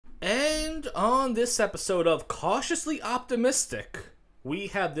And on this episode of Cautiously Optimistic, we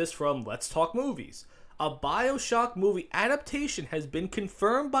have this from Let's Talk Movies. A Bioshock movie adaptation has been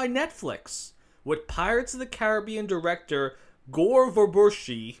confirmed by Netflix, with Pirates of the Caribbean director Gore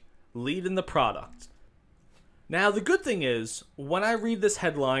Verbinski leading the product. Now, the good thing is, when I read this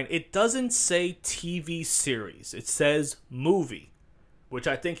headline, it doesn't say TV series. It says movie, which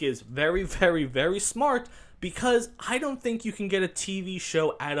I think is very, very, very smart, because I don't think you can get a TV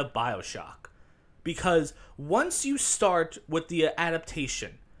show out of Bioshock. Because once you start with the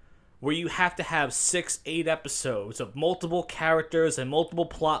adaptation, where you have to have 6-8 episodes of multiple characters and multiple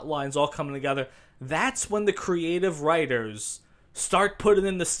plot lines all coming together, that's when the creative writers start putting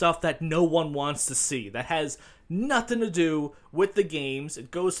in the stuff that no one wants to see, that has nothing to do with the games. It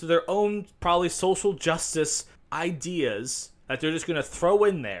goes to their own, probably, social justice ideas that they're just going to throw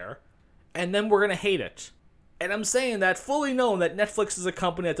in there, and then we're going to hate it. And I'm saying that fully knowing that Netflix is a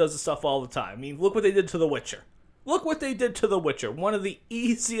company that does this stuff all the time. I mean, look what they did to The Witcher. Look what they did to The Witcher. One of the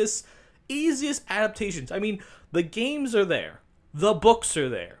easiest adaptations. I mean, the games are there. The books are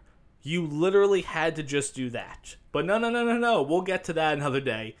there. You literally had to just do that. But no. We'll get to that another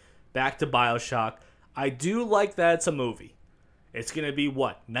day. Back to Bioshock. I do like that it's a movie. It's going to be,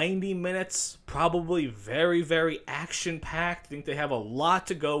 90 minutes? Probably very, very action-packed. I think they have a lot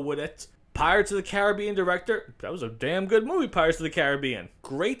to go with it. Pirates of the Caribbean director, that was a damn good movie, Pirates of the Caribbean.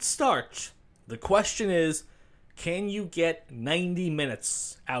 Great start. The question is, can you get 90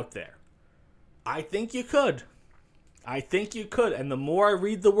 minutes out there? I think you could. And the more I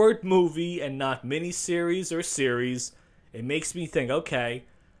read the word movie and not miniseries or series, it makes me think, okay,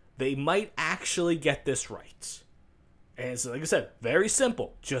 they might actually get this right. And it's, like I said, very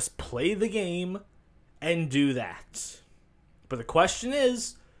simple. Just play the game and do that. But the question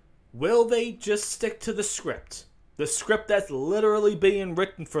is, will they just stick to the script? The script that's literally being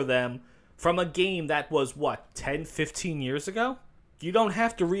written for them from a game that was, 10, 15 years ago? You don't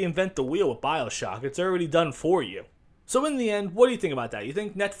have to reinvent the wheel with Bioshock. It's already done for you. So in the end, what do you think about that? You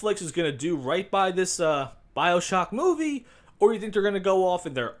think Netflix is going to do right by this Bioshock movie? Or do you think they're going to go off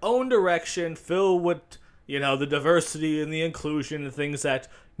in their own direction, filled with, the diversity and the inclusion and things that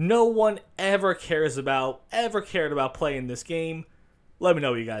no one ever cared about playing this game? Let me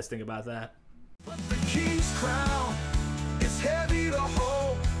know what you guys think about that. But the king's crown is heavy to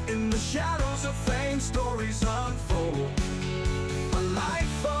hold. In the shadows of fame, stories unfold. A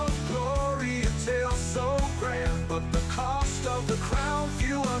life of glory, a tale so grand, but the cost of the crown